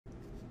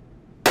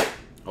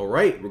All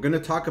right, we're going to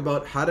talk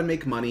about how to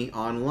make money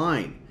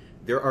online.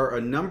 There are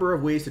a number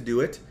of ways to do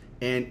it,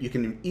 and you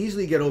can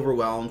easily get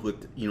overwhelmed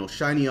with,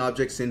 shiny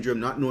object syndrome,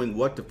 not knowing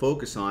what to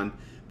focus on.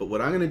 But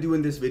what I'm going to do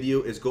in this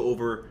video is go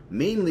over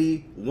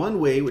mainly one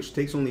way, which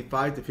takes only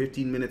 5 to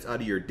 15 minutes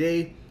out of your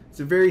day. It's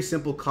a very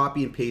simple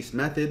copy and paste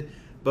method.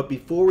 But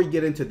before we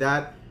get into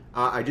that,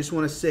 I just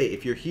want to say,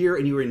 if you're here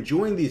and you're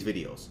enjoying these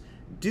videos,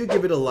 do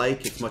give it a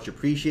like. It's much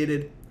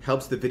appreciated.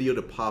 Helps the video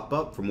to pop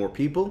up for more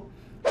people.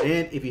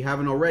 And if you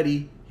haven't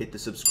already, hit the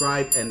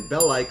subscribe and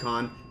bell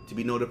icon to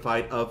be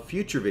notified of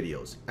future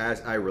videos as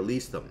I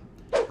release them.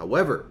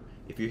 However,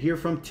 if you're here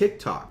from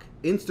TikTok,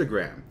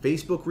 Instagram,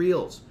 Facebook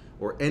Reels,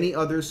 or any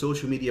other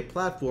social media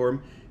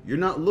platform, you're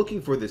not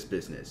looking for this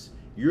business.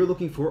 You're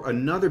looking for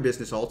another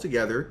business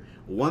altogether,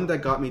 one that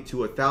got me to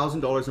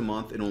 $1,000 a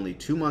month in only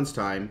 2 months'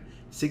 time,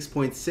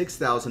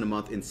 $6,600 a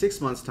month in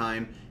 6 months'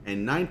 time,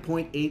 and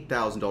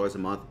 $9,800 a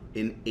month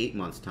in 8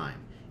 months' time.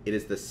 It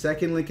is the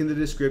second link in the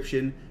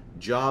description,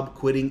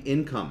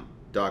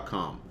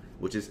 jobquittingincome.com,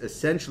 which is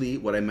essentially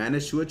what I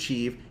managed to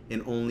achieve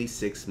in only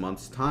 6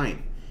 months'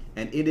 time.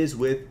 And it is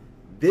with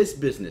this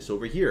business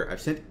over here.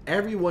 I've sent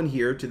everyone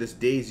here to this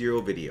day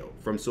 0 video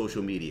from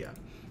social media.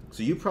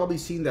 So you've probably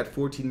seen that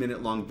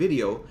 14-minute long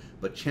video,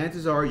 but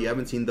chances are you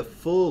haven't seen the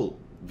full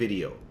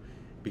video,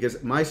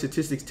 because my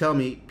statistics tell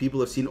me people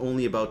have seen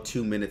only about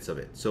 2 minutes of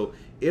it. So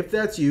if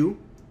that's you,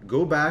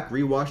 go back,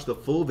 rewatch the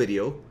full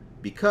video,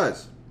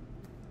 because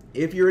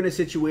if you're in a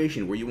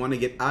situation where you want to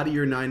get out of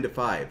your 9 to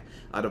 5,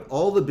 out of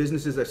all the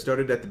businesses I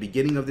started at the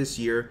beginning of this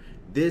year,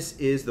 this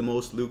is the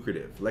most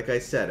lucrative. Like I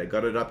said, I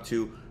got it up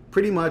to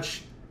pretty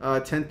much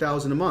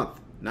 $10,000 a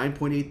month,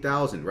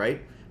 9,800,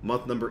 right?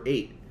 Month number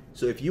 8.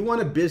 So if you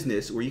want a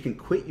business where you can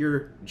quit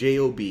your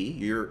job,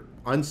 you're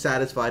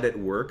unsatisfied at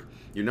work,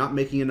 you're not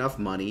making enough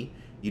money,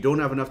 you don't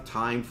have enough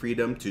time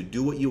freedom to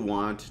do what you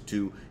want,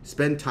 to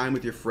spend time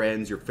with your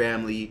friends, your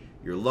family,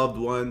 your loved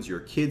ones,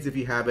 your kids if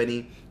you have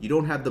any, you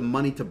don't have the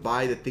money to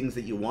buy the things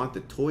that you want,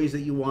 the toys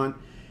that you want.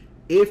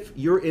 If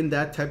you're in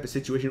that type of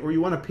situation, or you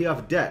want to pay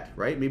off debt,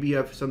 right? Maybe you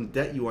have some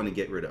debt you want to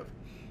get rid of.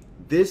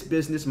 This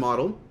business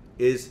model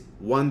is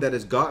one that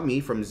has got me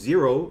from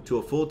 0 to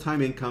a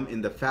full-time income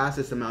in the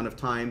fastest amount of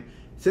time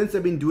since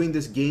I've been doing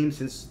this game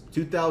since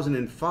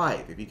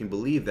 2005, if you can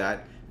believe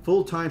that.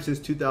 Full-time since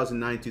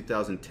 2009,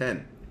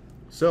 2010.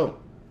 So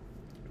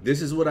this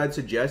is what I'd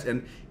suggest,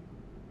 and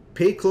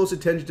pay close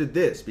attention to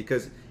this,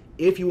 because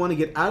if you want to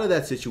get out of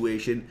that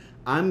situation,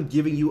 I'm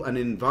giving you an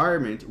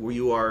environment where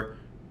you are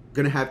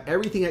going to have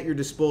everything at your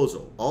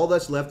disposal. All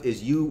that's left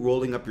is you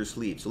rolling up your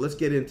sleeves. So let's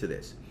get into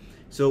this.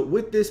 So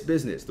with this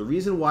business, the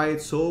reason why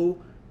it's so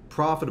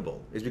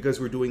profitable is because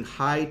we're doing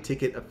high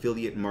ticket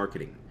affiliate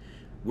marketing.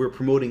 We're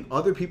promoting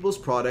other people's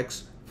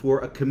products for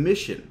a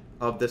commission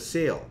of the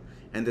sale.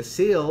 And the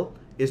sale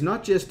is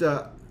not just,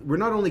 we're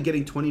not only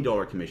getting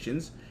 $20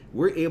 commissions,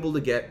 we're able to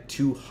get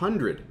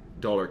 $200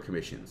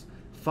 commissions,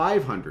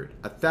 $500,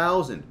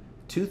 $1,000,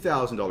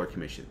 $2,000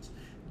 commissions.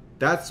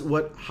 That's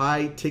what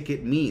high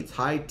ticket means,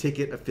 high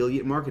ticket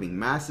affiliate marketing,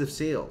 massive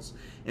sales.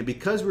 And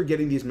because we're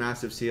getting these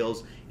massive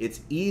sales,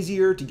 it's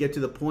easier to get to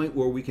the point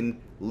where we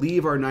can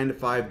leave our 9 to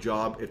 5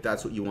 job if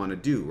that's what you want to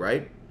do,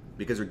 right?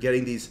 Because we're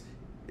getting these,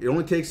 it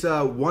only takes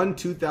one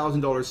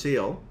 $2,000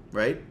 sale,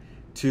 right,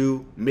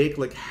 to make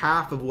like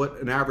half of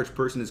what an average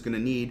person is going to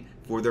need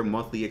for their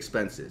monthly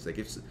expenses. Like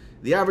if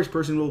the average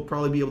person will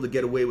probably be able to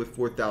get away with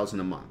 $4,000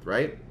 a month,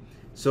 right?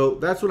 So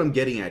that's what I'm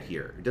getting at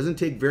here. It doesn't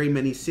take very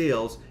many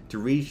sales to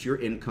reach your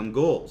income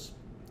goals.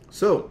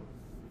 So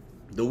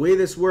the way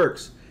this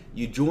works,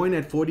 you join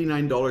at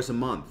 $49 a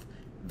month.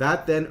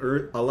 That then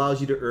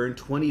allows you to earn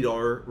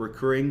 $20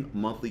 recurring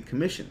monthly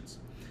commissions.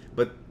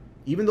 But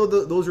even though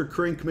those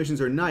recurring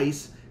commissions are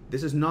nice,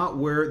 this is not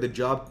where the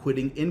job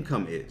quitting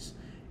income is.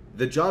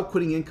 The job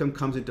quitting income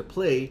comes into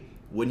play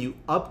when you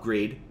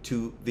upgrade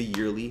to the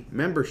yearly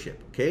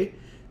membership, okay?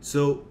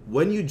 So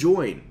when you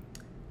join,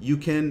 you're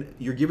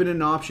given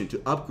an option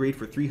to upgrade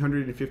for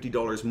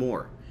 $350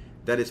 more.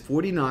 That is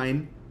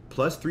 $49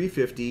 plus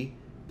 $350,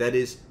 that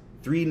is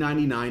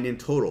 $399 in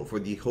total for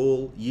the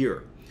whole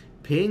year.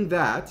 Paying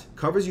that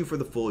covers you for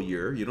the full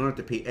year. You don't have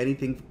to pay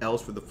anything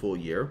else for the full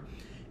year.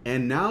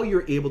 And now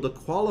you're able to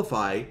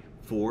qualify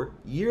for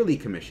yearly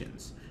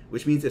commissions,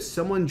 which means if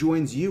someone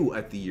joins you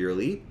at the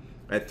yearly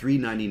at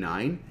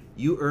 $399,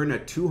 you earn a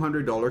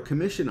 $200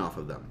 commission off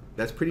of them.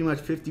 That's pretty much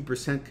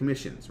 50%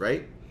 commissions,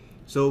 right?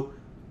 So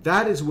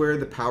that is where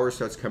the power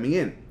starts coming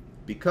in,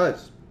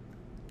 because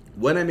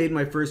when I made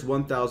my first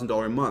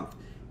 $1,000 a month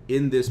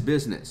in this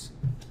business,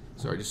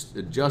 sorry, just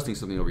adjusting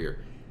something over here,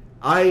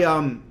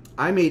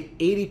 I made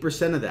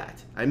 80% of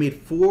that. I made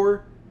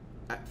four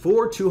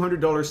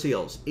 $200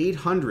 sales,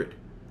 800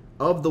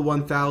 of the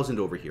 1,000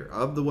 over here,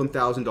 of the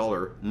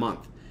 $1,000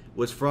 month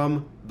was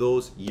from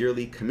those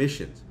yearly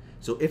commissions.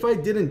 So if I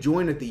didn't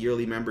join at the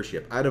yearly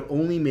membership, I'd have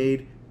only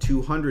made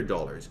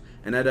 $200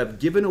 and I'd have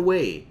given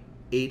away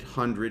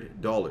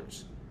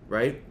 $800,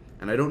 right?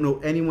 And I don't know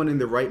anyone in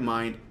their right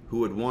mind who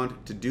would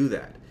want to do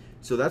that.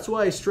 So that's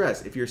why I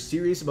stress, if you're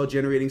serious about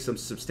generating some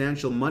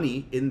substantial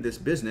money in this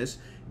business,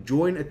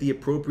 join at the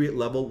appropriate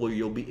level where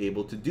you'll be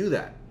able to do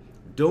that.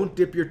 Don't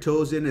dip your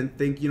toes in and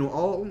think,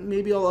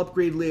 maybe I'll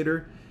upgrade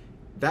later.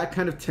 That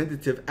kind of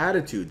tentative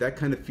attitude, that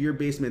kind of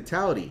fear-based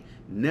mentality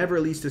never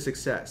leads to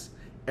success.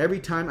 Every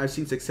time I've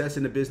seen success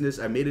in a business,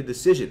 I made a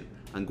decision.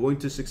 I'm going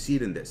to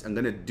succeed in this. I'm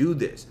going to do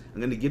this. I'm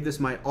going to give this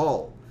my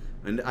all.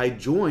 And I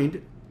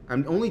joined.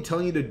 I'm only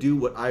telling you to do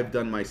what I've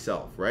done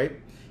myself, right?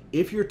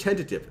 If you're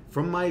tentative,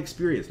 from my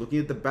experience, looking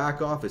at the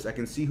back office, I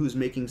can see who's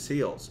making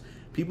sales.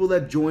 People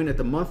that join at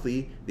the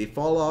monthly, they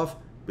fall off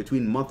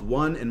between month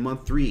 1 and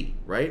month 3,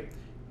 right?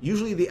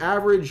 Usually the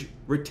average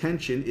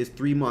retention is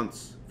 3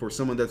 months for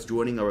someone that's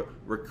joining a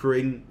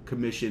recurring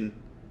commission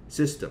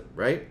system,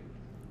 right?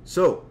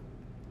 So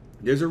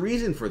there's a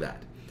reason for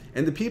that.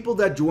 And the people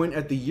that join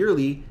at the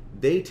yearly,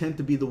 they tend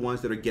to be the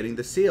ones that are getting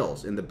the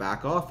sales in the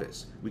back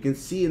office. We can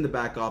see in the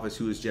back office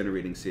who is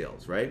generating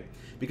sales, right?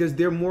 Because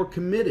they're more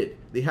committed.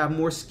 They have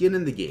more skin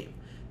in the game.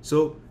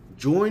 So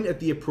join at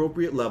the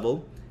appropriate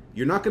level.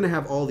 You're not going to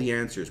have all the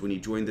answers when you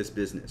join this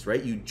business,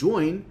 right? You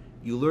join,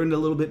 you learn a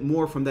little bit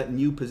more from that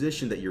new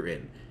position that you're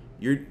in.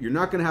 You're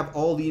not going to have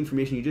all the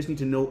information. You just need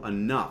to know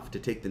enough to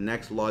take the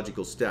next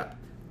logical step.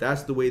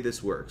 That's the way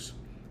this works.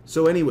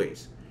 So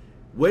anyways,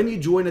 when you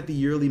join at the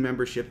yearly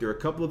membership, there are a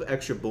couple of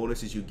extra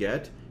bonuses you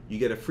get. You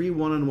get a free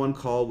one-on-one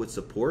call with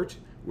support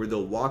where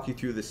they'll walk you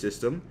through the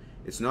system.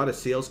 It's not a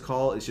sales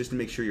call. It's just to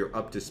make sure you're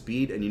up to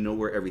speed and you know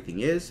where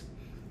everything is.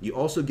 You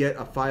also get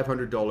a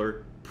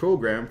 $500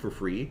 program for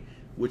free,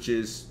 which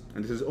is,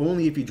 and this is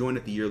only if you join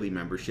at the yearly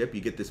membership,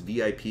 you get this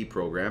VIP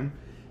program.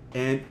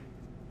 And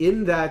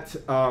in that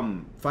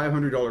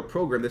 $500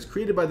 program that's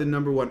created by the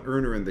 #1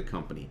 earner in the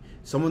company,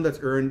 someone that's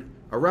earned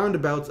around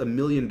about $1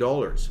 million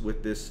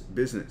with this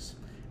business.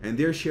 And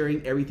they're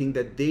sharing everything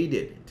that they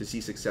did to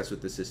see success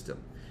with the system.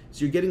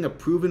 So you're getting a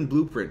proven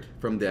blueprint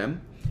from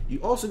them. You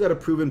also got a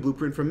proven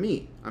blueprint from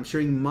me. I'm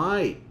sharing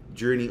my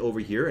journey over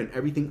here and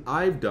everything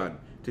I've done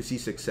to see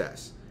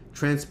success.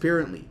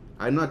 Transparently,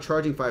 I'm not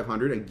charging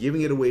 $500 and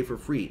giving it away for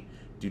free.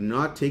 Do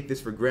not take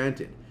this for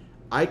granted.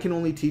 I can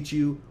only teach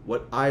you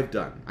what I've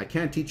done. I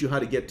can't teach you how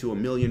to get to $1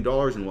 million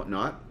and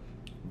whatnot,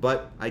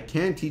 but I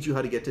can teach you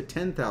how to get to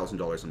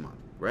 $10,000 a month,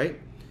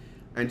 right?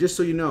 And just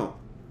so you know,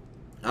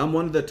 I'm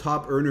one of the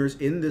top earners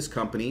in this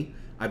company.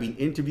 I've been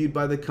interviewed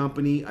by the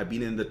company. I've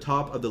been in the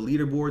top of the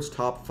leaderboards,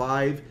 top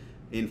 5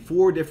 in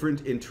 4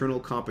 different internal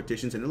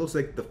competitions. And it looks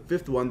like the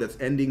 5th one that's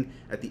ending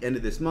at the end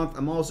of this month,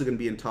 I'm also going to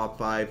be in top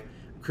 5,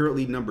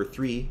 currently number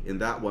 3 in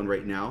that one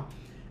right now.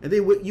 And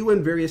you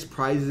win various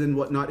prizes and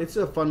whatnot. It's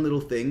a fun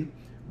little thing,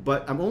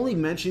 but I'm only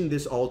mentioning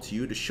this all to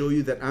you to show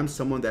you that I'm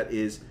someone that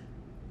is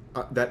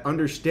that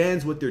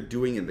understands what they're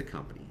doing in the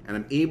company, and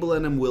I'm able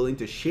and I'm willing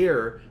to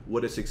share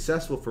what is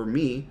successful for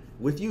me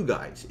with you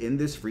guys in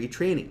this free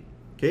training.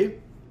 Okay,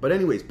 but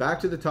anyways, back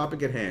to the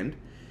topic at hand.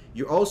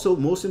 You're also,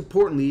 most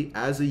importantly,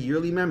 as a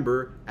yearly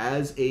member,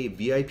 as a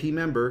VIP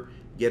member,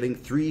 getting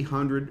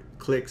 300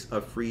 clicks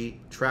of free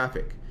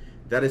traffic.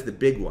 That is the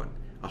big one.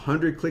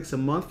 100 clicks a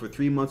month for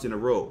 3 months in a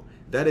row.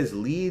 That is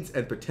leads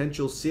and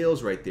potential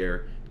sales right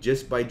there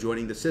just by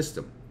joining the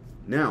system.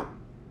 Now,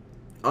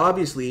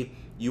 obviously,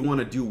 you want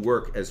to do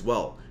work as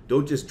well.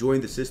 Don't just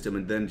join the system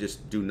and then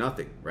just do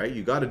nothing, right?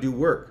 You got to do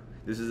work.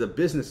 This is a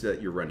business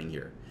that you're running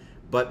here.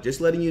 But just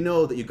letting you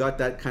know that you got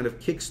that kind of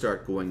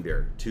kickstart going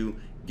there to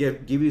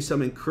give you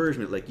some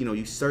encouragement, like,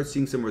 you start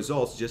seeing some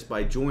results just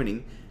by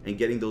joining and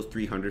getting those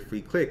 300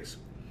 free clicks.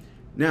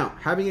 Now,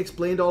 having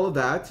explained all of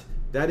that,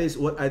 that is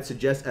what I'd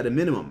suggest at a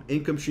minimum,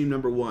 income stream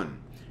number 1.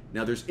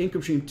 Now there's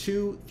income stream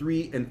 2,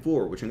 3, and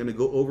 4, which I'm going to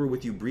go over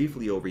with you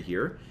briefly over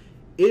here.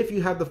 If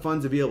you have the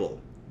funds available,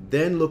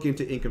 then look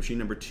into income stream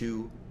number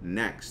 2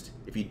 next.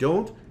 If you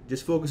don't,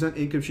 just focus on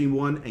income stream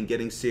 1 and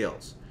getting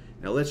sales.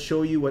 Now let's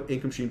show you what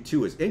income stream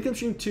 2 is. Income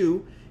stream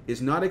 2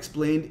 is not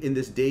explained in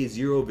this day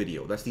 0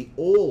 video. That's the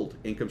old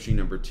income stream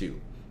number 2.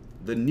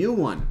 The new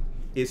one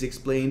is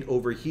explained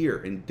over here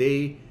in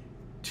day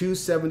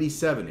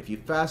 277. If you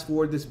fast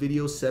forward this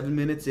video 7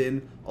 minutes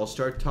in, I'll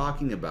start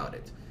talking about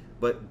it.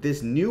 But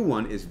this new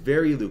one is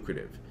very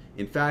lucrative.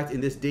 In fact,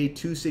 in this day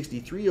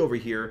 263 over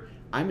here,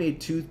 I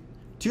made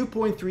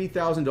 $2.3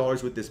 thousand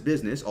with this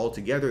business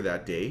altogether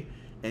that day,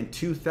 and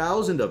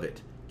 $2,000 of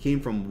it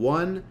came from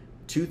one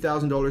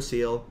 $2,000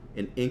 sale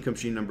in income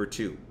stream number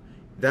 2.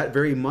 That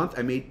very month,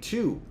 I made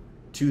 2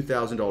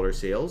 $2,000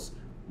 sales,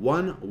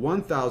 one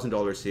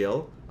 $1,000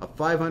 sale, a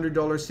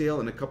 $500 sale,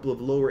 and a couple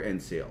of lower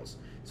end sales.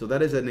 So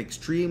that is an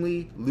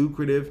extremely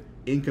lucrative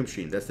income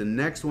stream. That's the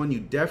next one you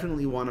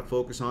definitely want to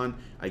focus on.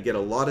 I get a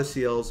lot of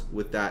sales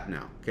with that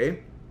now,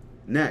 okay?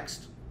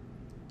 Next,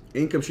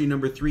 income stream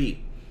number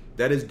 3.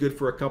 That is good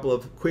for a couple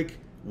of quick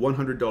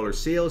 $100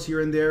 sales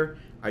here and there.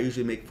 I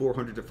usually make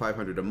 $400 to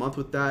 $500 a month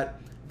with that.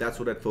 That's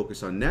what I'd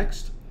focus on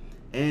next.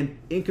 And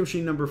income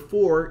stream number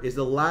 4 is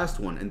the last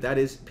one, and that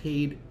is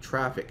paid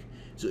traffic.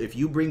 So if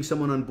you bring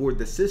someone on board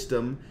the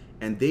system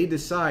and they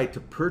decide to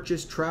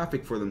purchase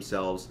traffic for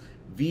themselves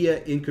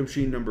via income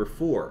stream number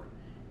 4,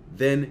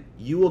 then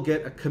you will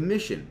get a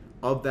commission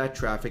of that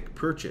traffic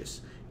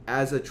purchase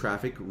as a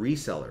traffic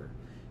reseller.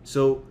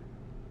 So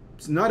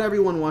not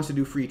everyone wants to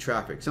do free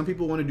traffic. Some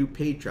people want to do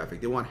paid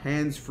traffic. They want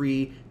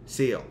hands-free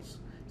sales.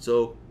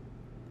 So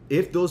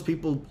if those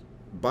people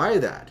buy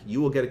that,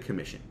 you will get a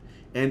commission.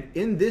 And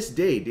in this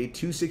day, day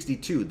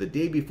 262, the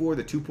day before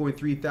the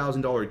 $2.3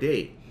 thousand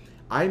day,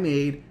 I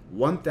made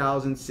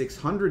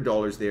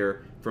 $1,600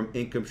 there from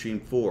income stream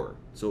 4.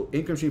 So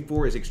income stream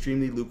 4 is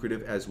extremely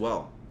lucrative as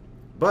well.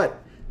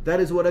 But that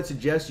is what I'd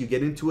suggest you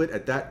get into it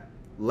at that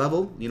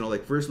level. You know,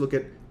 like first look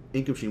at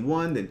income stream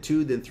 1, then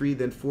 2, then 3,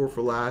 then 4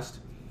 for last.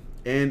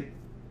 And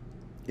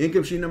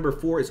income stream number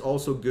 4 is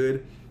also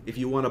good if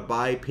you want to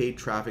buy paid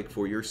traffic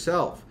for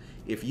yourself.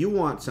 If you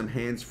want some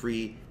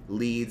hands-free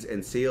leads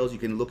and sales, you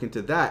can look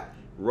into that.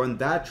 Run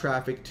that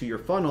traffic to your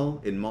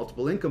funnel in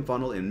multiple income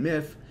funnel in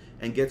MIF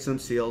and get some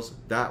sales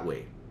that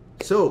way.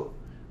 So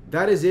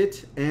that is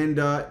it. And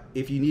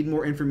if you need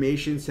more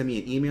information, send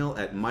me an email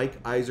at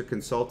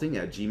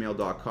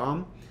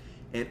mikeiserconsulting@gmail.com.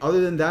 And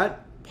other than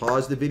that,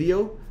 pause the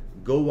video,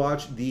 go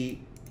watch the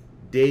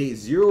day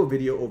 0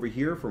 video over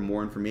here for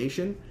more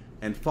information,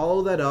 and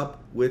follow that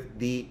up with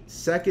the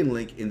second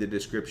link in the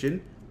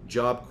description,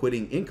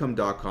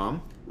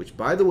 jobquittingincome.com, which,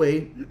 by the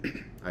way,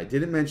 I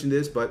didn't mention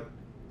this, but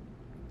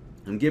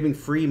I'm giving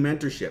free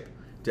mentorship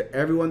to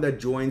everyone that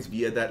joins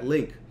via that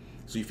link.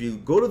 So if you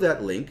go to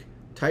that link,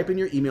 type in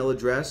your email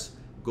address,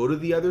 go to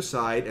the other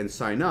side and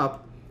sign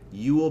up,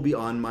 you will be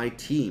on my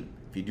team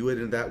if you do it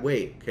in that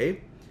way, okay?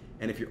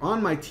 And if you're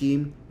on my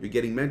team, you're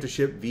getting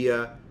mentorship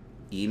via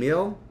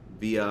email,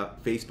 via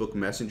Facebook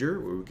Messenger,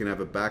 where we can have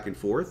a back and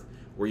forth,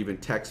 or even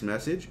text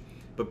message.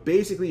 But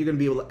basically, you're going to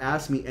be able to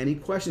ask me any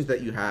questions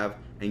that you have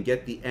and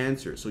get the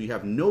answers. So you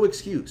have no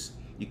excuse.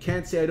 You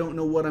can't say, I don't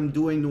know what I'm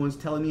doing. No one's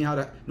telling me how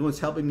to, no one's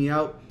helping me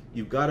out.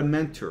 You've got a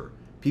mentor.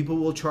 People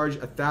will charge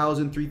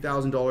 $1,000,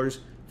 $3,000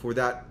 for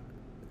that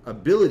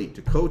ability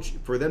to coach,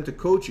 for them to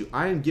coach you.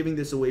 I am giving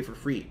this away for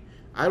free.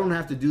 I don't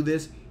have to do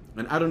this,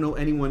 and I don't know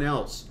anyone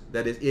else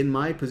that is in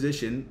my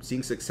position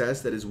seeing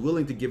success that is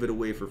willing to give it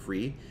away for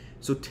free.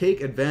 So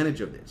take advantage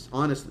of this,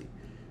 honestly.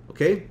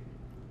 Okay?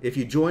 If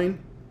you join,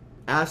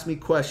 ask me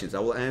questions. I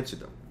will answer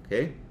them.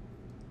 Okay?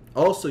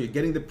 Also, you're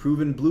getting the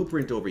proven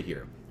blueprint over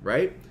here,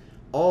 right?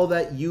 All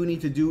that you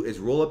need to do is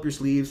roll up your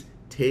sleeves,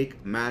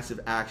 take massive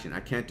action. I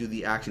can't do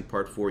the action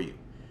part for you.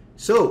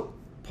 So,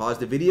 pause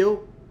the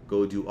video,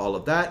 go do all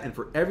of that. And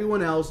for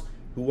everyone else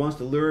who wants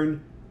to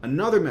learn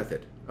another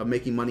method of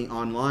making money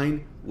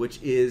online,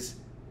 which is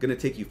going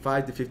to take you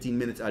 5 to 15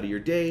 minutes out of your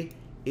day,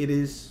 it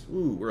is,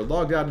 we're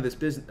logged out of this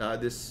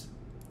business,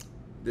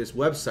 this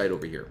website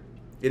over here.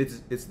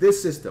 It's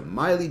this system,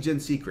 My Lead Gen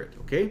Secret,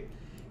 okay?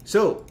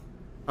 So,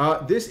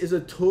 this is a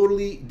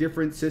totally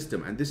different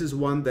system, and this is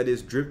one that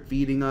is drip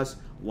feeding us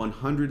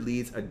 100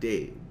 leads a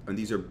day, and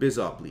these are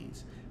BizOp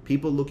leads.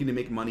 People looking to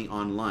make money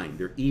online,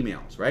 they're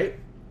emails, right?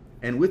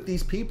 And with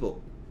these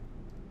people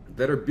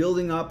that are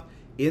building up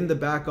in the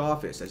back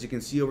office, as you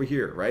can see over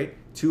here, right?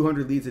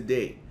 200 leads a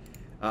day.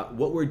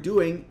 What we're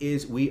doing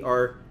is we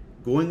are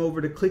going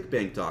over to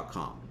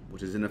Clickbank.com,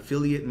 which is an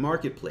affiliate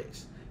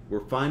marketplace.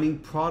 We're finding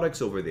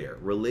products over there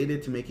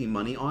related to making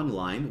money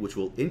online, which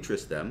will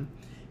interest them.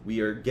 We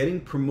are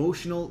getting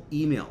promotional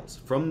emails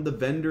from the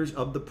vendors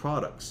of the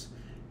products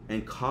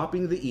and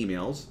copying the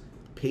emails,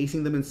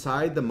 pasting them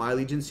inside the My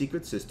Lead Gen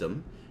Secret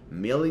system,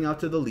 mailing out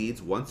to the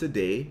leads once a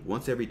day,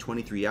 once every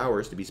 23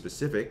 hours to be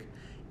specific.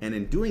 And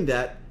in doing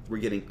that, we're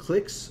getting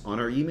clicks on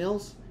our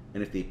emails.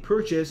 And if they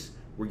purchase,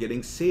 we're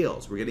getting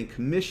sales, we're getting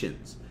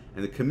commissions.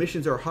 And the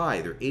commissions are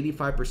high, they're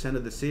 85%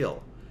 of the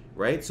sale,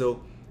 right?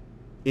 So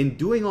in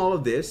doing all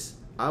of this,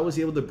 I was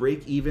able to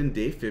break even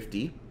day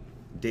 50,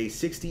 day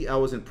 60 I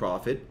was in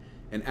profit,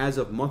 and as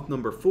of month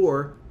number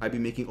 4, I'd be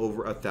making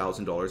over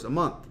 $1,000 a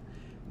month.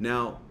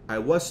 Now, I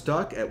was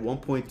stuck at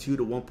 1.2 to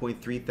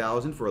 1.3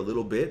 thousand for a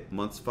little bit,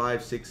 months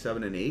 5, 6,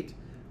 7, and 8.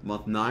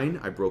 Month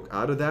 9, I broke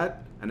out of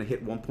that, and I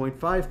hit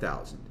 1.5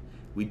 thousand.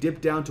 We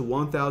dipped down to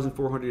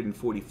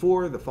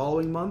 1,444 the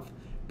following month,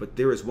 but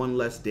there is one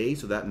less day,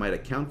 so that might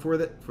account for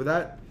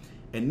that.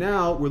 And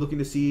now we're looking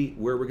to see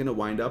where we're going to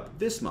wind up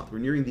this month. We're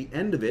nearing the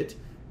end of it,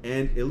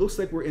 and it looks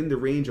like we're in the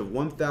range of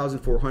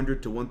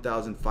 1,400 to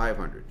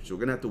 1,500. So we're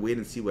going to have to wait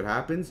and see what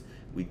happens.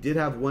 We did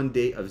have one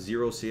day of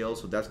 0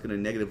 sales, so that's going to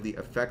negatively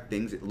affect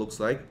things, it looks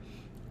like.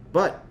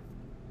 But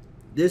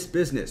this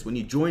business, when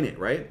you join it,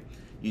 right?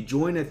 You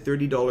join at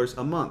 $30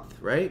 a month,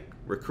 right?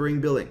 Recurring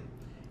billing.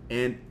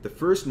 And the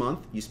first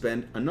month, you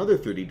spend another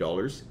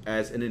 $30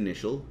 as an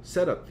initial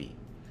setup fee.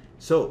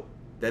 So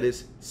that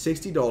is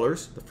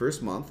 $60 the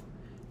first month.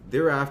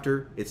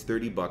 Thereafter, it's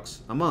 $30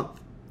 a month.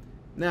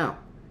 Now,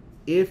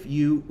 if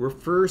you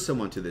refer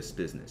someone to this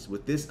business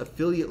with this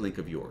affiliate link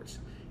of yours,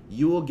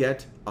 you will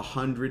get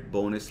 100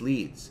 bonus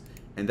leads.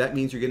 And that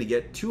means you're going to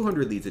get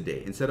 200 leads a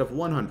day instead of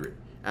 100,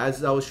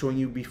 as I was showing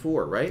you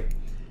before, right?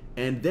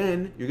 And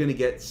then you're going to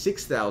get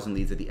 6,000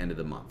 leads at the end of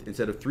the month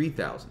instead of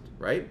 3,000,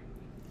 right?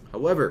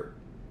 However,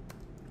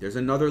 there's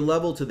another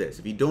level to this.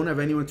 If you don't have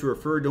anyone to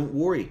refer, don't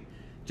worry.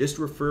 Just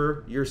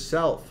refer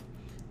yourself.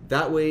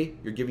 That way,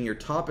 you're giving your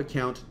top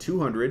account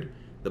 200,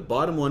 The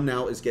bottom one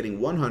now is getting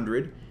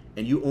 100,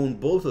 and you own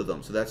both of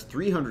them. So that's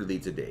 300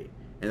 leads a day.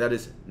 And that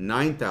is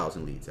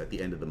 9,000 leads at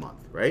the end of the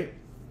month, right?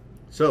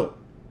 So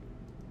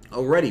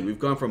already we've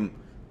gone from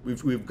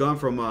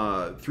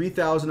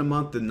 3,000 a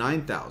month to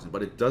 9,000,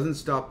 but it doesn't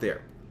stop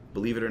there,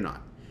 believe it or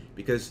not.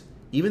 Because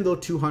even though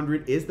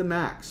 200 is the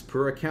max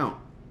per account,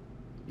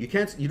 you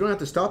don't have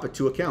to stop at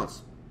 2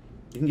 accounts.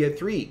 You can get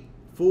 3,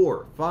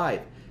 4,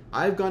 5.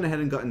 I've gone ahead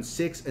and gotten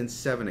 6 and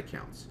 7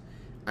 accounts.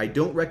 I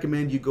don't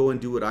recommend you go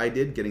and do what I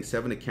did, getting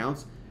 7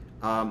 accounts.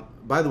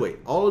 By the way,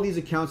 all of these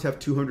accounts have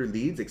 200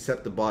 leads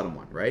except the bottom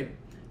one, right?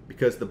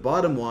 Because the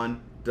bottom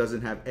one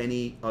doesn't have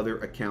any other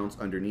accounts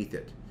underneath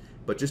it.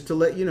 But just to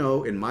let you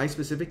know, in my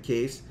specific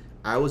case,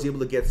 I was able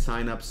to get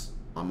signups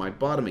on my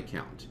bottom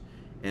account.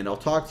 And I'll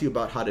talk to you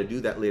about how to do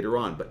that later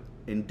on. But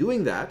in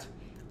doing that,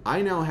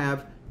 I now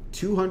have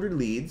 200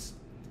 leads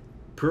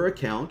per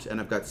account, and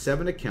I've got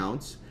 7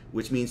 accounts,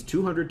 which means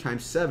 200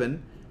 times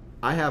 7,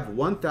 I have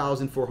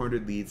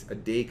 1,400 leads a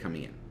day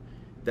coming in.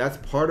 That's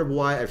part of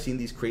why I've seen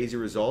these crazy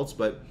results,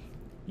 but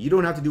you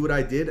don't have to do what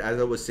I did.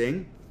 As I was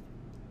saying,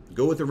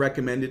 go with a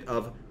recommended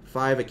of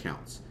 5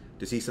 accounts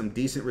to see some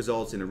decent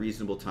results in a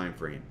reasonable time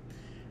frame.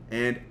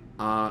 And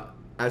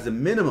as a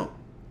minimum,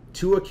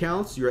 2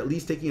 accounts, you're at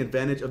least taking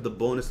advantage of the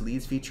bonus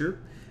leads feature.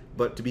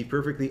 But to be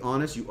perfectly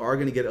honest, you are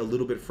going to get a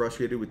little bit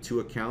frustrated with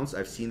 2 accounts.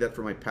 I've seen that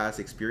from my past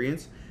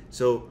experience.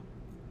 So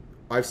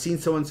I've seen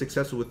someone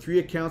successful with 3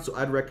 accounts, so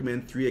I'd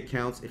recommend 3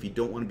 accounts if you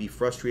don't want to be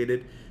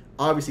frustrated.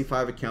 Obviously,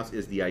 5 accounts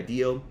is the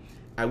ideal.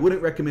 I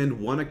wouldn't recommend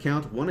 1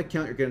 account. 1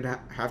 account, you're going to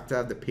have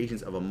the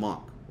patience of a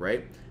monk,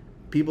 right?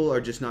 People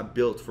are just not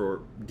built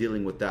for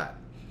dealing with that.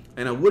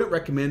 And I wouldn't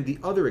recommend the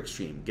other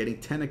extreme, getting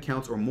 10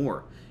 accounts or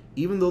more,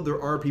 even though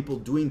there are people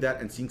doing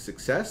that and seeing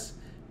success,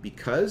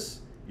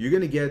 because you're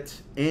going to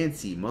get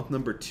antsy month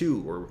number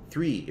 2 or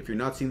 3 if you're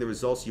not seeing the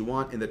results you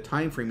want in the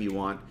time frame you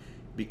want,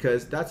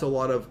 because that's a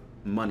lot of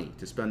money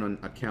to spend on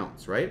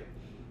accounts, right?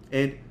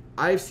 And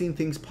I've seen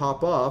things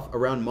pop off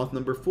around month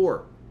number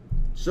 4.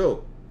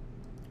 So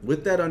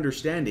with that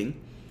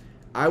understanding,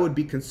 I would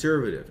be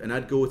conservative and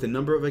I'd go with a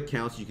number of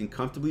accounts you can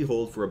comfortably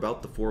hold for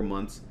about the 4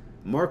 months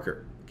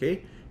marker,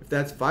 okay? If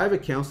that's 5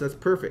 accounts, that's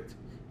perfect.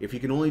 If you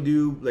can only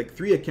do like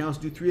 3 accounts,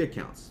 do 3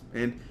 accounts.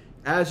 And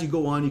as you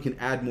go on, you can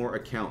add more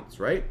accounts,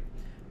 right?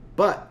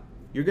 But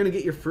you're gonna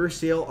get your first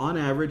sale on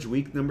average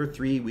week number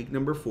 3, week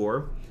number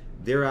 4.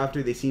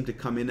 Thereafter, they seem to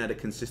come in at a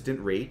consistent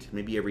rate,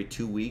 maybe every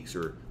 2 weeks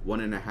or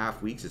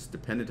 1.5 weeks. It's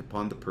dependent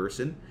upon the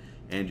person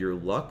and your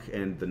luck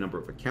and the number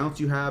of accounts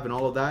you have and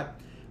all of that.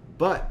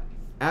 But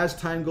as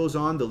time goes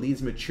on, the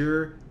leads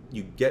mature,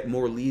 you get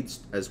more leads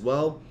as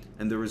well,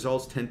 and the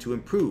results tend to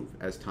improve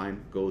as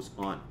time goes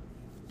on.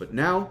 But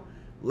now,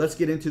 let's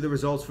get into the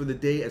results for the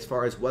day as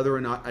far as whether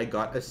or not I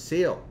got a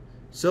sale.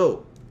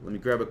 So, let me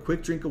grab a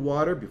quick drink of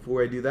water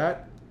before I do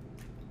that.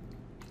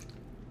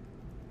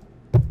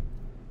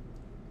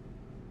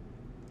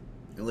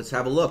 And let's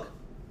have a look.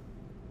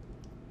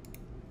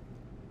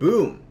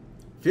 Boom,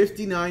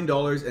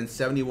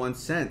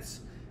 $59.71.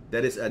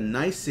 That is a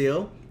nice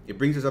sale. It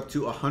brings us up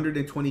to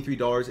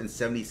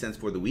 $123.70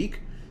 for the week.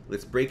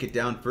 Let's break it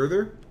down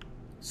further.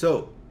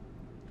 So,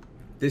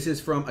 this is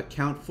from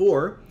account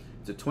 4.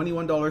 It's a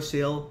 $21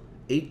 sale,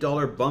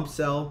 $8 bump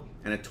sell,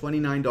 and a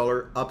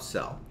 $29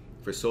 upsell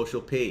for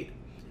social paid.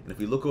 And if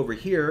we look over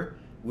here,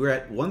 we're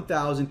at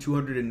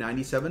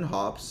 1,297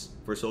 hops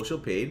for social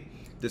paid.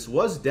 This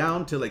was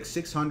down to like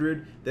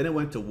 600, then it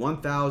went to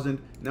 1,000.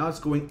 Now it's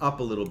going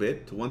up a little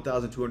bit to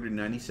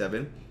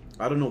 1,297.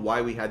 I don't know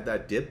why we had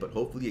that dip, but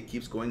hopefully it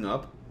keeps going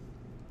up.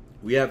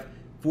 We have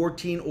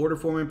 14 order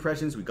form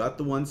impressions. We got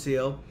the 1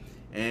 sale,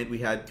 and we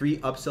had 3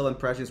 upsell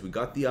impressions. We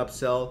got the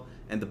upsell,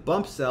 and the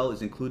bump sell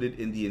is included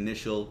in the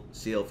initial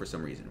sale for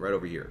some reason, right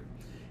over here.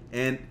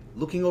 And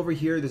looking over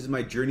here, this is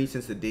my journey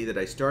since the day that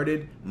I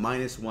started,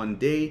 minus 1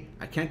 day.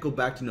 I can't go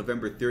back to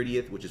November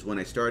 30th, which is when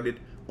I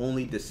started,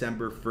 only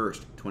December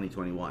 1st,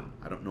 2021.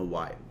 I don't know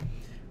why.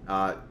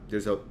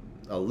 There's a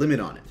limit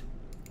on it.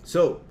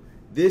 So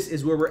this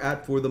is where we're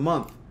at for the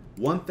month,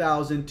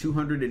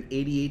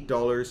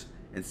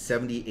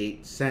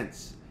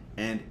 $1,288.78.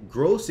 And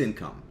gross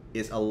income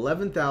is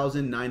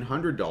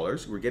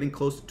 $11,900. We're getting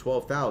close to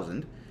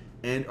 $12,000.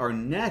 And our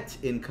net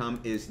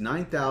income is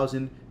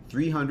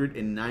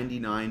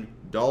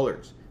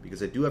 $9,399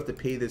 because I do have to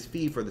pay this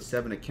fee for the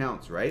 7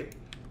 accounts, right?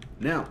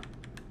 Now,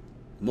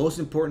 most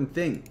important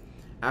thing,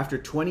 after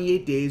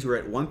 28 days, we're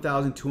at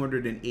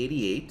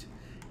 1,288,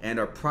 and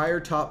our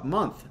prior top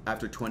month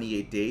after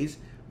 28 days,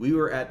 we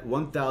were at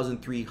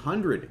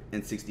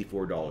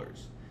 $1,364.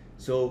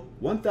 So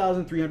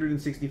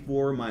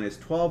 1,364 minus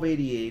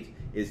 1,288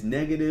 is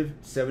negative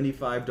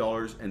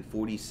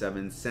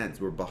 $75.47.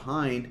 We're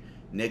behind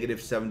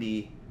negative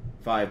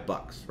 75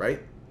 bucks,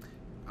 right?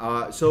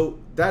 So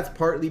that's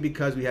partly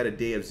because we had a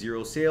day of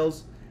 0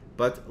 sales,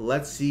 but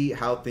let's see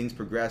how things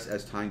progress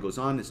as time goes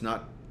on. It's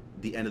not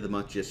the end of the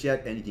month just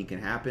yet. Anything can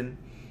happen.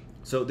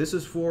 So this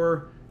is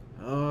for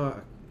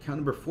account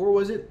number 4,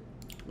 was it?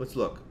 Let's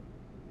look.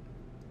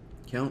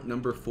 Account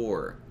number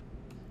 4.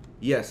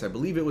 Yes, I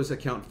believe it was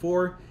account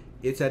 4,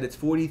 It's at its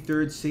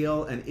 43rd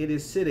sale, and it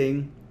is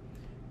sitting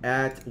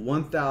at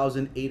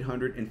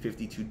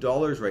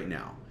 $1,852 right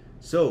now.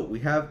 So we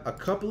have a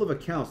couple of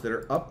accounts that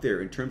are up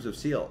there in terms of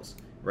sales,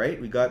 right?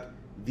 We got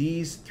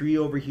these three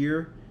over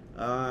here,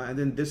 and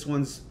then this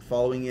one's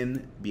following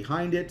in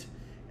behind it.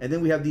 And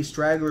then we have these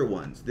straggler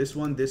ones, this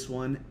one,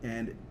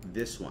 and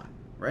this one,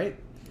 right?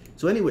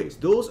 So anyways,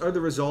 those are the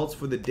results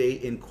for the day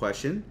in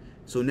question.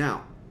 So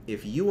now,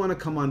 if you want to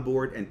come on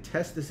board and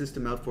test the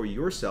system out for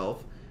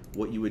yourself,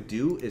 what you would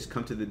do is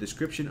come to the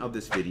description of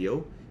this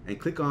video and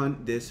click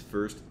on this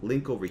first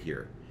link over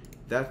here.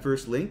 That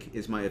first link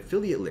is my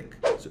affiliate link.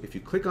 So if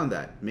you click on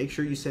that, make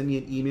sure you send me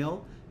an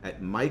email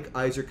at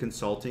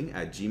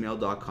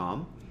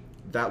mikeiserconsulting@gmail.com.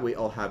 That way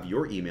I'll have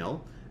your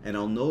email and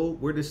I'll know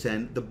where to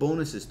send the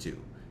bonuses to.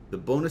 The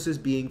bonuses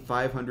being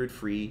 500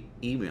 free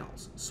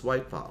emails,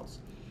 swipe files.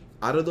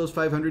 Out of those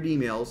 500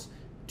 emails,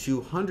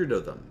 200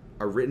 of them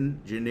are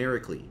written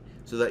generically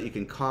so that you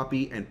can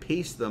copy and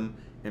paste them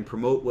and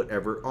promote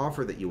whatever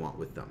offer that you want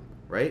with them,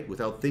 right?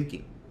 Without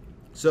thinking.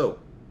 So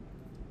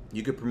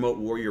you could promote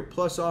Warrior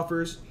Plus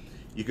offers.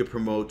 You could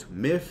promote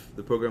MIF,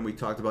 the program we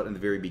talked about in the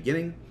very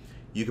beginning.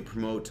 You could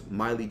promote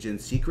My Legion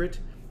Secret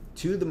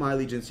to the My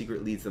Legion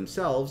Secret leads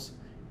themselves.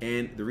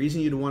 And the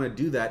reason you'd want to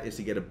do that is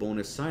to get a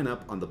bonus sign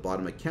up on the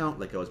bottom account,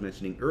 like I was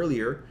mentioning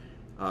earlier.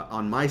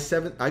 On my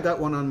 7th, I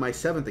got one on my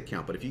 7th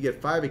account, but if you get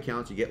 5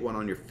 accounts, you get one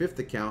on your 5th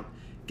account.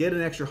 Get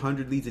an extra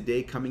 100 leads a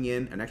day coming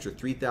in, an extra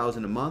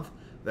 3,000 a month.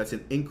 That's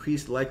an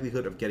increased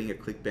likelihood of getting a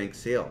Clickbank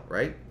sale,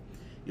 right?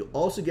 You'll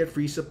also get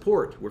free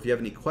support, where if you have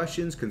any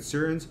questions,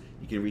 concerns,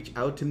 you can reach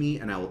out to me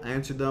and I will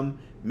answer them.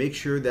 Make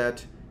sure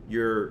that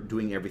you're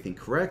doing everything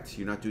correct,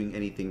 you're not doing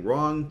anything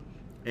wrong,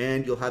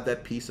 and you'll have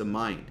that peace of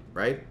mind,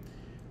 right?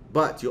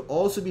 But you'll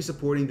also be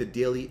supporting the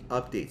daily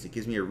updates. It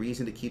gives me a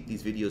reason to keep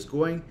these videos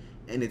going,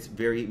 and it's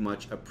very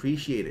much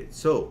appreciated.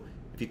 So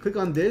if you click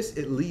on this,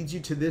 it leads you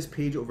to this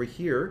page over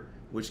here,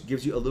 which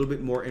gives you a little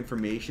bit more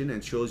information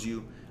and shows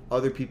you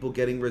other people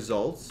getting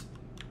results.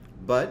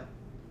 But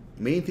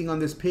main thing on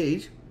this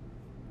page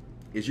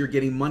is you're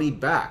getting money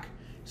back.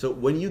 So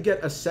when you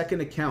get a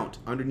second account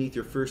underneath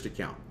your first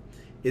account,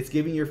 it's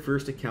giving your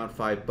first account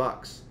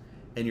 $5,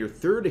 and your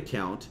third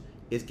account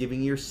is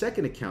giving your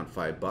second account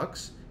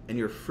 $5, and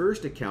your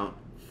first account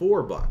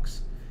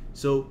 $4.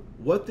 So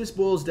what this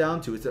boils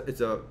down to,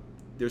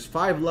 there's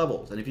 5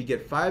 levels, and if you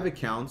get 5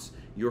 accounts,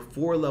 you're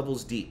 4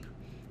 levels deep.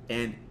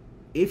 And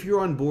if you're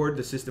on board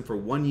the system for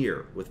 1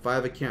 year with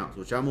 5 accounts,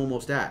 which I'm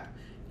almost at,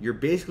 you're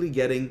basically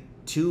getting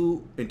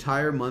 2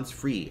 entire months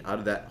free out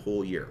of that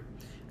whole year.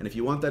 And if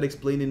you want that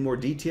explained in more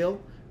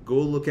detail, go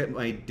look at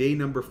my day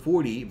number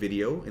 40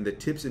 video in the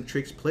tips and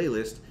tricks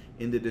playlist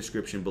in the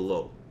description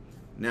below.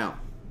 Now,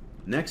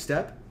 next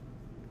step,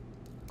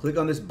 click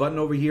on this button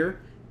over here,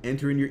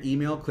 enter in your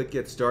email, click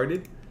get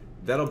started.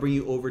 That'll bring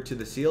you over to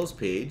the sales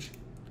page,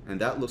 and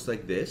that looks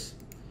like this.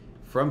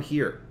 From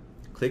here,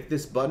 click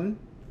this button,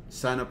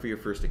 sign up for your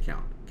first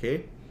account,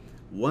 okay?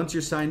 Once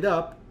you're signed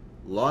up,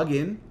 log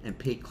in and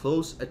pay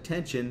close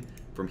attention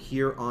from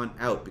here on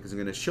out, because I'm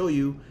gonna show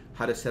you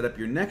how to set up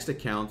your next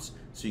accounts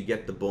so you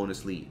get the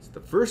bonus leads. The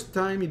first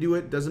time you do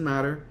it doesn't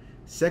matter.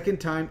 Second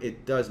time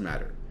it does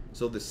matter.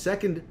 So the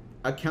second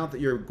account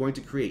that you're going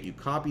to create, you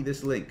copy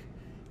this link,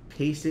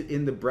 paste it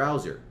in the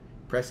browser,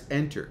 press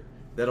enter.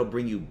 That'll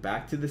bring you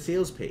back to the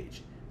sales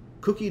page.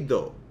 Cookied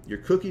though, you're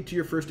cookied to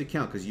your first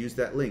account because you used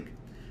that link.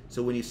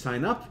 So when you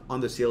sign up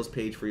on the sales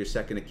page for your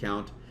second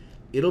account,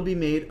 it'll be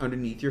made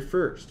underneath your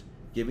first,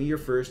 giving your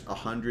first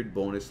 100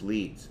 bonus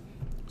leads.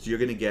 So you're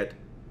gonna get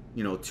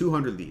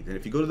 200 leads. And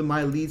if you go to the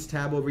My Leads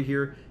tab over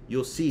here,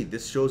 you'll see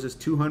this shows us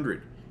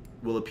 200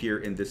 will appear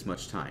in this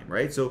much time,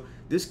 right? So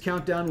this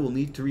countdown will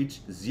need to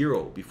reach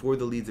 0 before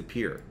the leads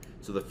appear.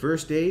 So the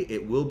first day,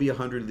 it will be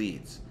 100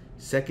 leads.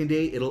 Second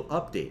day, it'll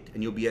update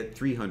and you'll be at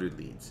 300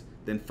 leads,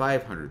 then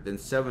 500, then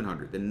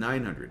 700, then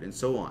 900, and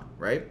so on,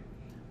 right?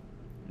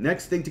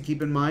 Next thing to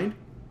keep in mind,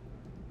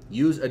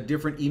 use a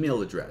different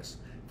email address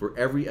for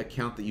every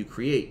account that you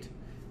create.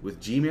 With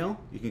Gmail,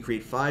 you can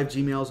create 5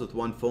 Gmails with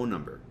 1 phone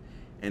number.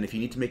 And if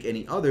you need to make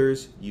any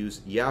others,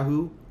 use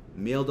Yahoo,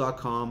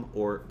 Mail.com,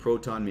 or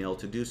Proton Mail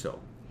to do so.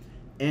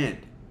 And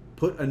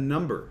put a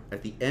number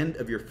at the end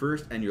of your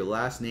first and your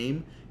last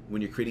name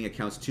when you're creating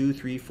accounts 2,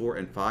 3, 4,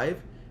 and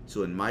 5.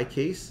 So in my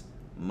case,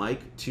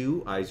 Mike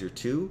 2, Iser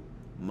 2,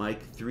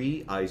 Mike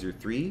 3, Iser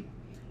 3.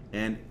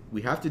 And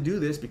we have to do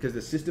this because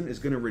the system is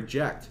going to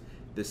reject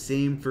the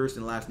same first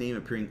and last name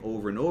appearing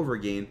over and over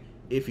again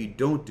if you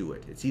don't do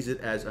it. It sees it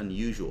as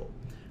unusual.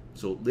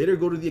 So later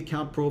go to the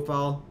account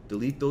profile,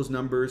 delete those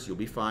numbers, you'll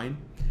be fine.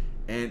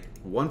 And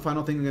one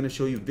final thing I'm going to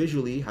show you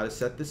visually how to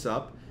set this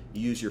up.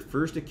 You use your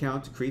first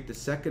account to create the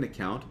second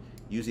account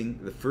using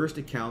the first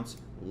account's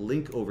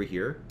link over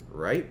here,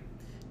 right?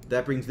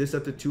 That brings this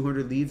up to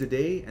 200 leads a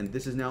day, and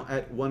this is now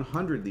at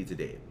 100 leads a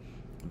day.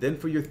 Then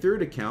for your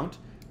third account,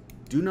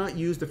 do not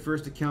use the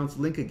first account's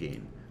link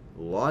again.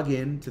 Log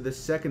in to the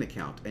second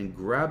account and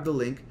grab the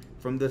link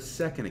from the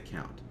second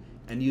account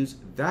and use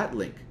that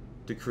link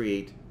to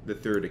create the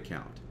third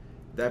account.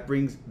 That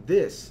brings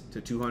this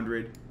to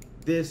 200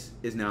 this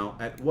is now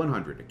at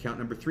 100, account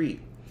number 3.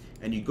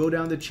 And you go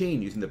down the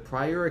chain using the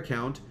prior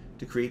account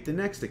to create the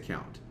next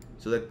account,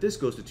 so that this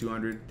goes to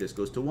 200, this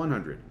goes to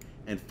 100.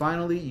 And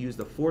finally, use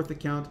the 4th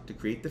account to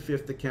create the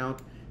 5th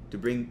account to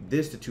bring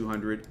this to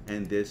 200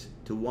 and this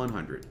to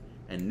 100.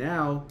 And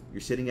now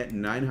you're sitting at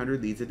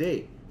 900 leads a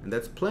day, and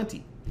that's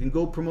plenty. You can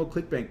go promote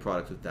Clickbank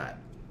products with that.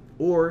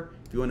 Or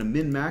if you want to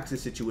min-max the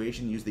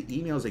situation, use the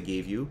emails I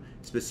gave you,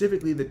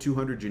 specifically the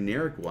 200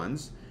 generic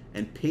ones,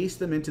 and paste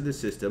them into the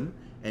system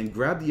and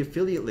grab the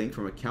affiliate link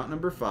from account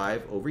number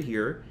 5 over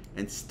here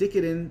and stick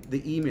it in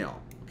the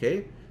email,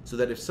 okay? So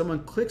that if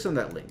someone clicks on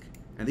that link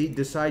and they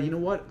decide, you know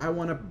what, I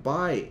want to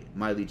buy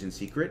My Legion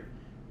Secret,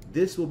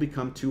 this will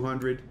become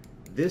 200,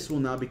 this will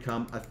now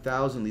become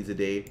 1,000 leads a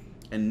day,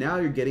 and now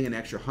you're getting an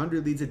extra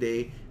 100 leads a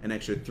day, an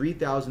extra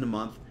 3,000 a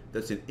month.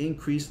 That's an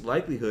increased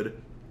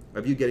likelihood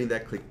of you getting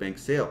that Clickbank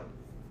sale.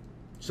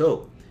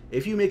 So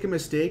if you make a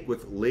mistake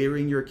with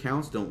layering your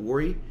accounts, don't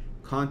worry,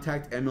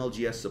 contact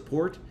MLGS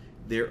support.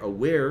 They're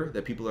aware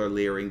that people are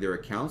layering their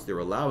accounts, they're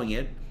allowing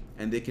it,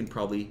 and they can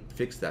probably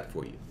fix that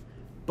for you.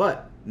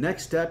 But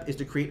next step is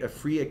to create a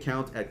free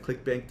account at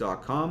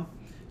clickbank.com.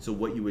 So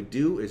what you would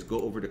do is go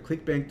over to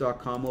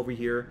clickbank.com over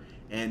here,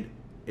 and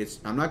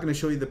I'm not going to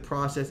show you the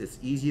process. It's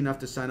easy enough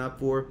to sign up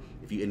for.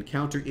 If you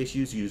encounter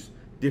issues, use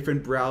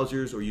different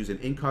browsers or use an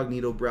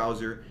incognito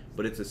browser,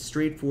 but it's a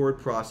straightforward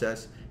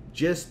process.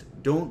 Just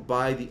don't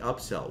buy the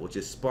upsell, which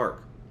is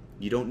Spark.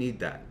 You don't need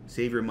that.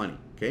 Save your money,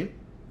 okay?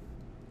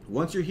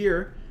 Once you're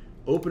here,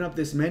 open up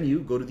this menu,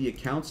 go to the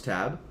Accounts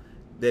tab,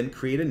 then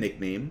create a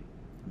nickname,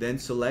 then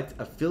select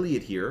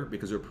Affiliate here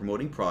because we're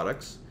promoting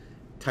products.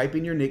 Type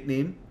in your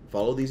nickname,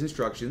 follow these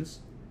instructions,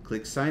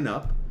 click Sign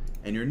Up,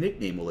 and your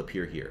nickname will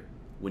appear here.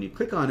 When you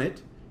click on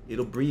it,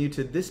 it'll bring you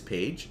to this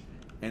page,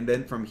 and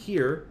then from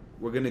here,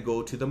 we're going to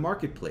go to the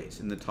Marketplace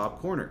in the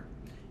top corner.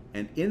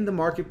 And in the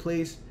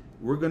Marketplace,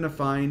 we're going to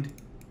find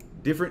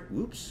different,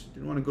 whoops,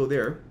 didn't want to go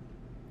there.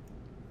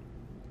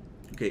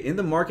 Okay, in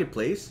the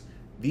Marketplace,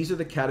 these are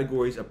the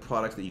categories of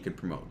products that you can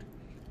promote.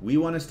 We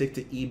want to stick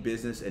to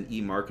e-business and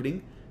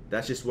e-marketing.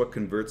 That's just what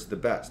converts the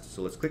best.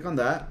 So let's click on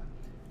that.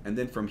 And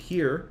then from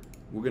here,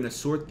 we're going to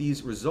sort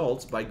these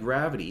results by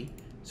gravity.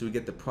 So we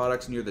get the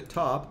products near the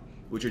top,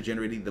 which are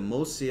generating the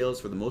most sales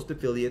for the most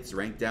affiliates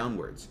ranked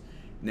downwards.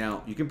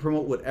 Now, you can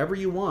promote whatever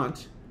you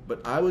want,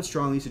 but I would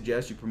strongly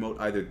suggest you promote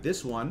either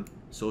this one,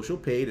 social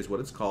paid is what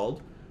it's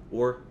called,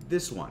 or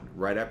this one,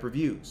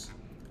 WriteAppReviews.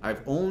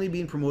 I've only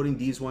been promoting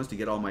these ones to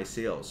get all my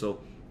sales. So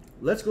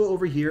let's go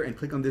over here and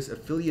click on this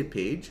affiliate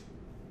page.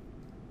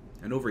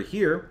 And over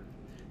here,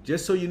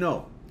 just so you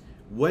know,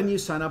 when you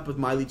sign up with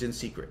My Legion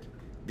Secret,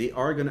 they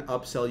are going to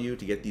upsell you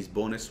to get these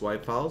bonus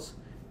swipe files.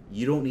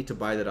 You don't need to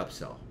buy that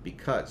upsell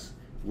because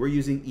we're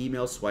using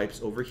email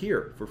swipes over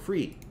here for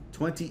free.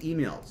 20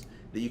 emails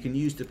that you can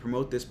use to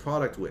promote this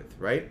product with,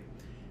 right?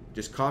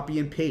 Just copy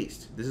and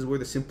paste. This is where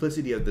the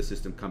simplicity of the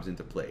system comes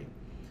into play.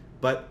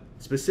 But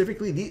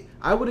specifically,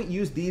 I wouldn't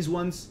use these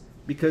ones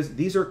because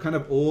these are kind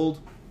of old,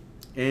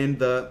 and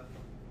the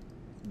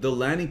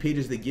landing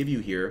pages they give you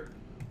here,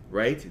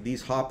 right?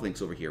 These hop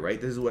links over here, right?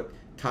 This is what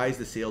ties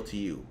the sale to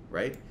you,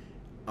 right?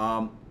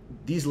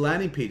 These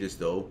landing pages,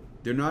 though,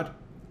 they're not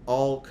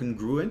all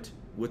congruent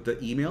with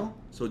the email,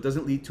 so it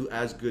doesn't lead to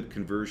as good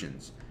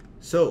conversions.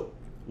 So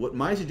what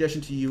my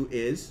suggestion to you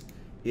is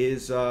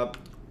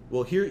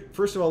well, here,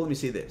 first of all, let me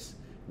say this.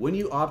 When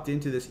you opt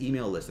into this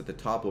email list at the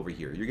top over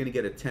here, you're going to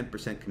get a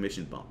 10%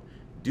 commission bump.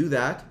 Do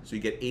that so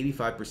you get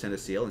 85% of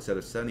sale instead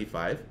of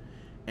 75.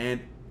 And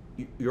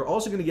you're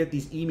also going to get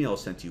these emails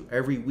sent to you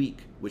every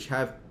week, which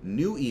have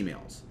new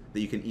emails that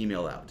you can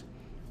email out.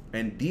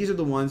 And these are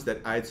the ones that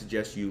I'd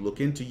suggest you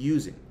look into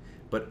using.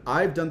 But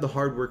I've done the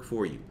hard work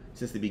for you.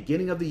 Since the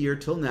beginning of the year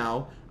till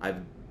now,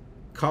 I've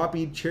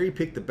copied,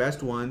 cherry-picked the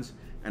best ones,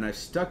 and I've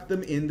stuck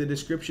them in the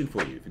description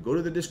for you. If you go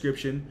to the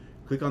description,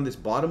 click on this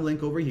bottom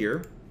link over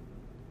here,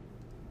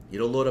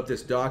 it'll load up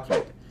this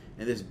document.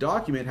 And this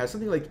document has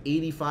something like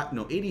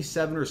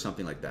 87 or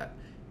something like that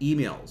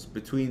emails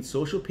between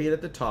social paid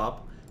at the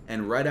top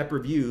and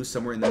WriteAppReviews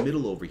somewhere in the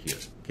middle over here,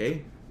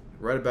 okay?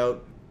 Right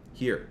about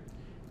here.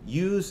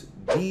 Use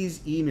these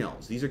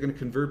emails. These are going to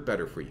convert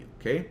better for you,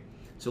 okay?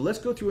 So let's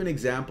go through an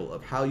example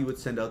of how you would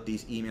send out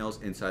these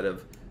emails inside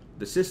of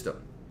the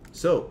system.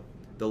 So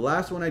the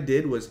last one I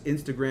did was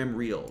Instagram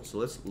Reels. So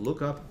let's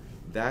look up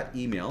that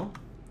email.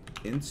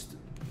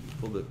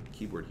 Pull the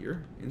keyboard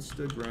here.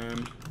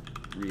 Instagram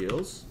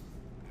Reels.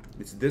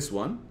 It's this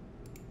one.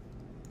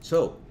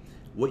 So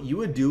what you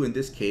would do in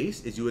this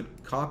case is you would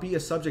copy a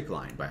subject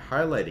line by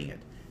highlighting it,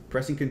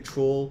 pressing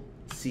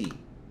Control-C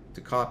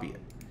to copy it.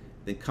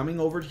 Then coming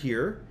over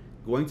here,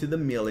 going to the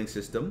mailing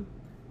system,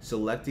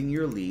 selecting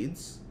your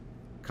leads,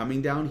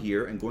 coming down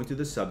here and going to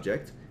the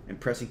subject and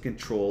pressing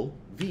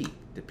Control-V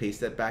to paste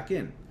that back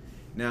in.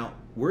 Now,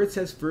 where it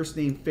says first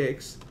name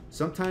fix,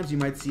 sometimes you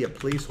might see a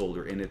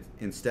placeholder in it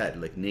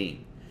instead, like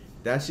name.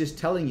 That's just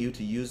telling you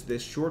to use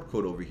this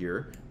shortcode over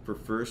here for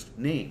first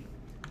name.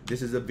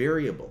 This is a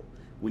variable.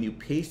 when you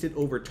paste it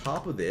over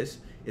top of this,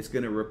 it's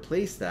going to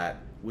replace that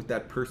with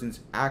that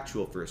person's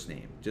actual first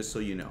name, just so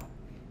you know.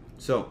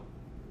 So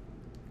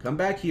come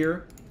back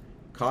here,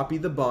 copy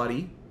the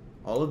body,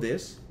 all of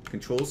this,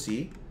 Control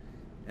C,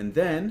 and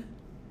then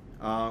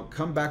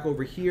come back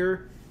over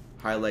here,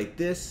 highlight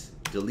this,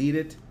 delete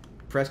it,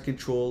 press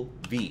Control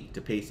V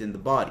to paste in the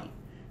body.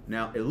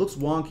 Now it looks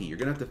wonky. You're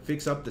gonna have to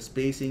fix up the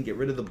spacing, get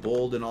rid of the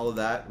bold and all of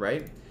that,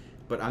 right?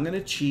 But I'm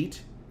gonna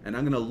cheat and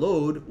I'm gonna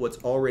load what's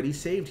already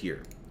saved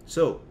here.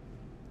 So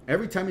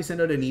every time you send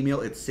out an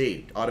email, it's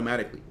saved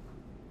automatically.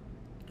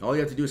 All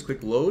you have to do is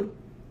click load,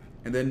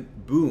 and then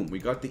boom, we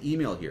got the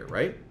email here,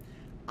 right?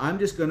 I'm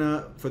just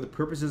gonna, for the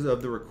purposes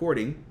of the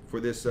recording, for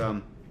this,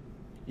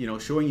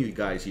 showing you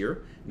guys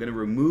here, I'm gonna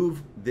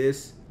remove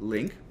this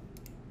link,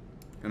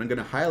 and I'm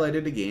gonna highlight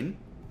it again,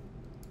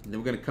 and then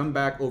we're gonna come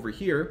back over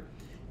here,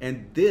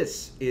 and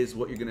this is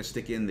what you're gonna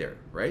stick in there,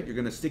 right? You're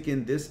gonna stick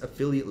in this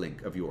affiliate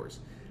link of yours.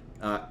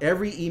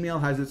 Every email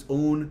has its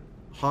own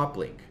hop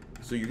link,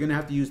 so you're gonna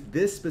have to use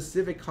this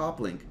specific hop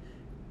link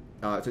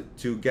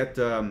to get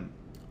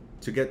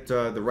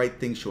the right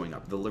thing showing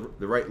up,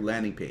 the right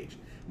landing page.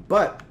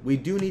 But we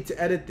do need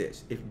to edit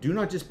this. Do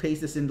not just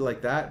paste this into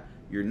like that,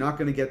 you're not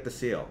going to get the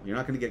sale. You're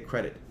not going to get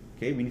credit.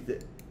 Okay, we need to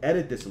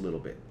edit this a little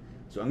bit.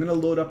 So I'm going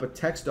to load up a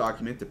text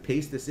document to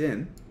paste this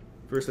in.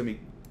 First,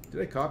 did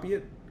I copy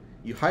it?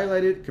 You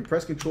highlight it,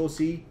 press Control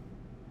C,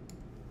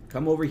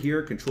 come over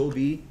here, Control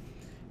V.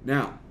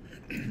 Now,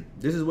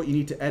 this is what you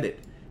need to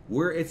edit.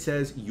 Where it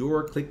says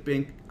your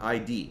Clickbank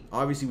ID.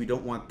 Obviously, we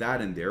don't want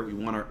that in there. We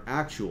want our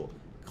actual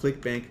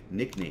Clickbank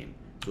nickname.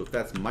 So if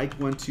that's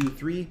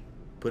Mike123,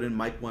 put in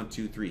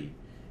Mike123.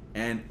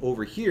 And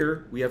over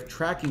here, we have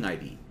tracking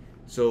ID.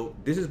 So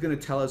this is going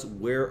to tell us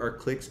where our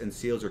clicks and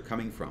sales are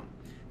coming from.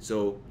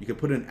 So you can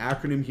put an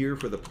acronym here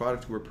for the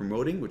product we're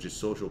promoting, which is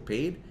social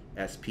paid,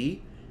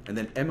 SP, and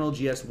then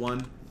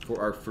MLGS1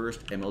 for our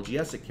first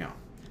MLGS account.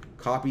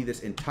 Copy this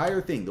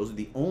entire thing. Those are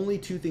the only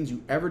two things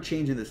you ever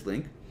change in this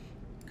link.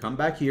 Come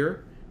back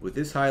here with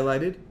this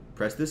highlighted,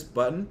 press this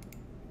button,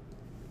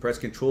 press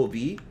Control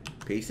V,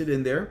 paste it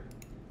in there,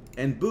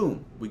 and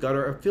boom, we got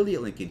our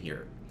affiliate link in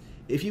here.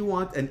 If you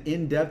want an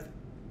in-depth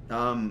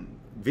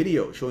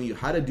video showing you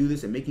how to do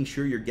this and making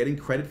sure you're getting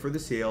credit for the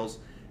sales,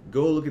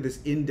 go look at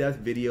this in-depth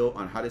video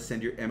on how to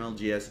send your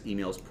MLGS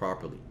emails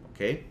properly,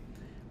 okay?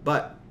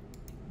 But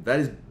that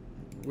is,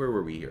 where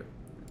were we here?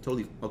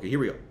 Totally, okay, here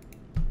we go.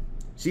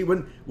 See,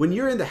 when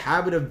you're in the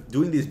habit of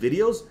doing these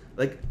videos,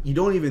 like, you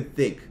don't even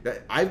think.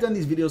 That I've done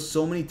these videos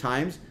so many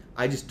times,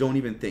 I just don't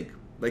even think.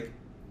 Like,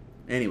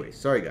 anyway,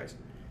 sorry guys.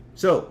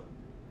 So,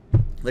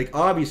 like,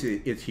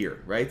 obviously it's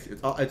here, right?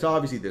 It's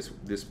obviously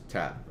this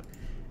tab.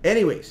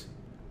 Anyways,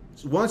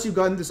 so once you've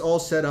gotten this all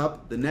set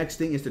up, the next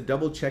thing is to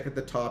double check at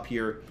the top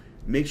here,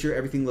 make sure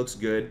everything looks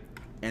good,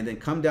 and then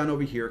come down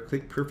over here,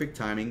 click perfect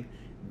timing.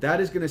 That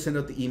is going to send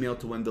out the email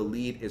to when the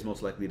lead is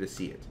most likely to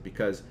see it,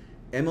 because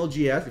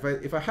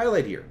MLGS, if I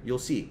highlight here, you'll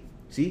see,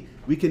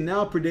 we can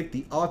now predict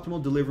the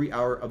optimal delivery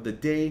hour of the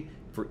day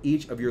for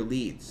each of your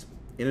leads.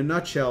 In a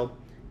nutshell,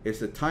 it's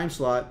the time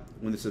slot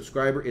when the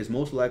subscriber is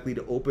most likely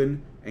to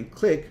open and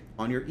click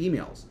on your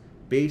emails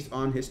based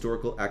on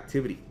historical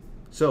activity.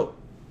 So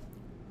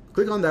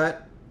click on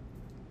that.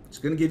 It's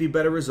going to give you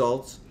better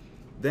results.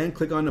 Then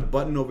click on the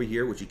button over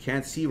here, which you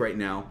can't see right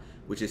now,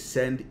 which is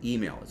send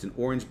email. It's an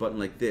orange button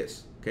like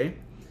this, okay?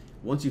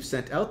 Once you've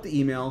sent out the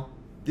email,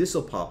 this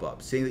will pop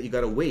up saying that you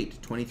got to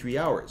wait 23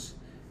 hours.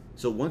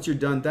 So once you're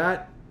done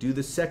that, do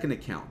the second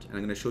account. And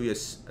I'm going to show you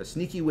a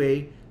sneaky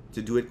way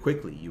to do it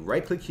quickly. You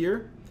right click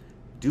here,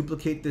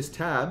 duplicate this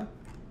tab,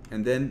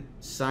 and then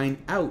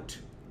sign out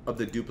of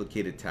the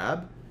duplicated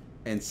tab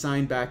and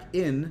sign back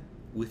in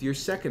with your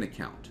second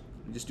account.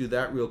 Just do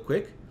that real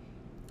quick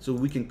so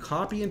we can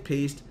copy and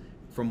paste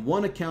from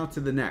one account to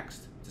the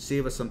next to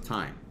save us some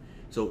time.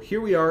 So here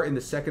we are in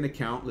the second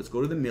account. Let's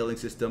go to the mailing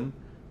system,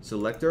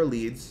 select our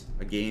leads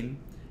again.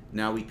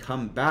 Now we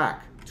come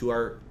back to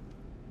our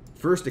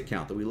first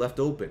account that we left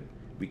open.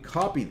 We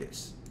copy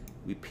this,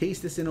 we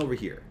paste this in over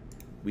here.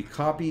 We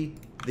copy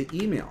the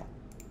email,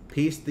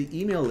 paste the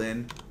email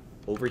in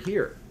over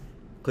here.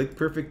 Click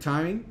perfect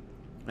timing,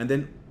 and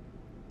then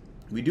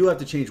we do have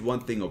to change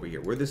one thing over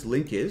here. Where this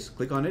link is,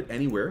 click on it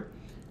anywhere,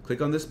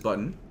 click on this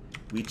button.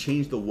 We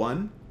change the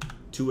 1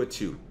 to a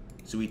 2.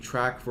 So we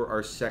track for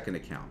our second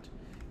account.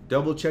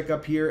 Double check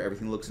up here,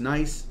 everything looks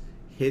nice.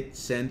 Hit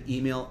send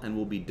email and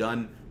we'll be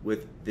done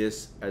with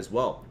this as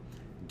well.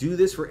 Do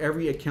this for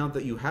every account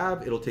that you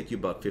have. It'll take you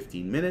about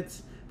 15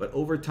 minutes, but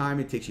over time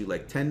it takes you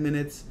like 10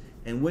 minutes.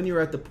 And when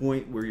you're at the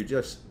point where you're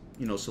just,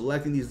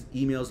 selecting these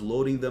emails,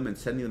 loading them and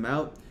sending them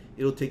out,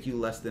 it'll take you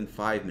less than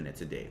 5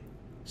 minutes a day.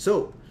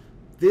 So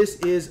this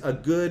is a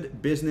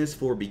good business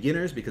for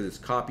beginners because it's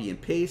copy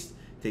and paste.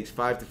 It takes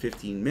 5 to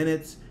 15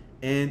 minutes,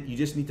 and you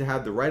just need to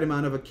have the right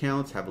amount of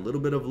accounts, have a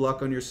little bit of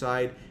luck on your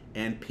side,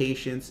 and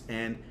patience.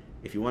 And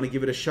if you want to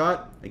give it a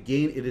shot,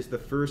 again, it is the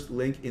first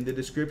link in the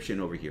description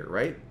over here,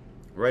 right?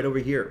 Right over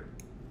here.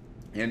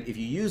 And if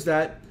you use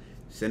that,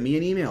 send me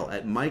an email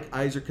at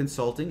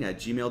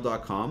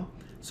mikeiserconsulting@gmail.com.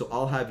 So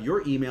I'll have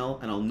your email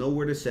and I'll know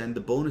where to send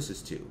the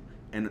bonuses to.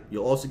 And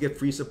you'll also get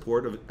free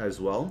support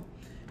as well.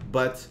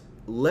 But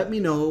let me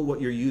know what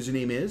your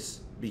username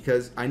is,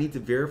 because I need to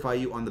verify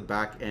you on the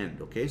back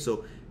end, okay?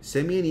 So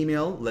send me an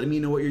email, let me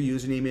know what your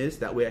username is.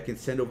 That way I can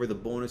send over the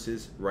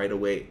bonuses right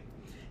away.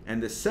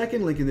 And the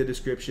second link in the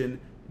description,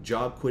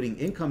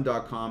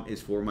 jobquittingincome.com,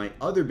 is for my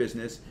other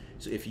business.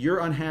 So if you're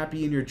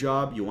unhappy in your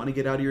job, you want to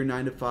get out of your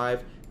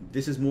 9-to-5,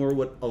 this is more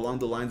what along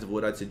the lines of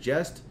what I'd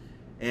suggest.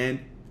 And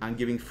I'm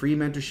giving free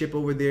mentorship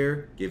over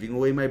there, giving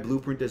away my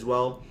blueprint as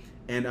well.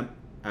 And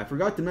I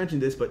forgot to mention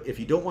this, but if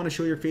you don't want to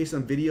show your face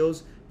on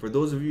videos, for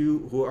those of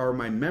you who are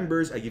my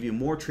members, I give you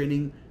more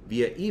training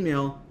via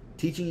email,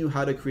 teaching you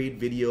how to create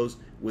videos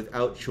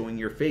without showing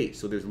your face.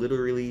 So there's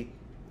literally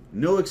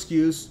no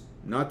excuse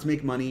not to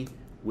make money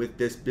with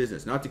this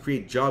business, not to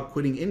create job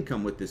quitting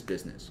income with this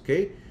business,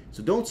 okay?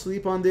 So don't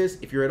sleep on this.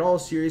 If you're at all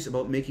serious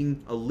about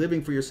making a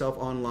living for yourself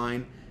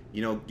online,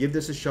 you know, give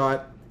this a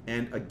shot.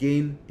 And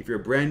again, if you're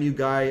a brand new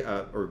guy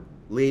or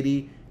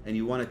lady and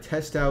you want to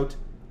test out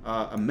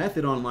a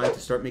method online to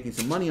start making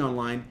some money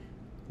online,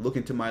 look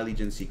into My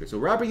Legion Secret. So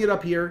wrapping it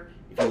up here,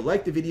 if you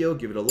liked the video,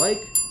 give it a like,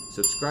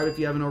 subscribe if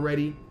you haven't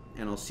already,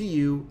 and I'll see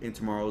you in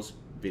tomorrow's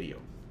video.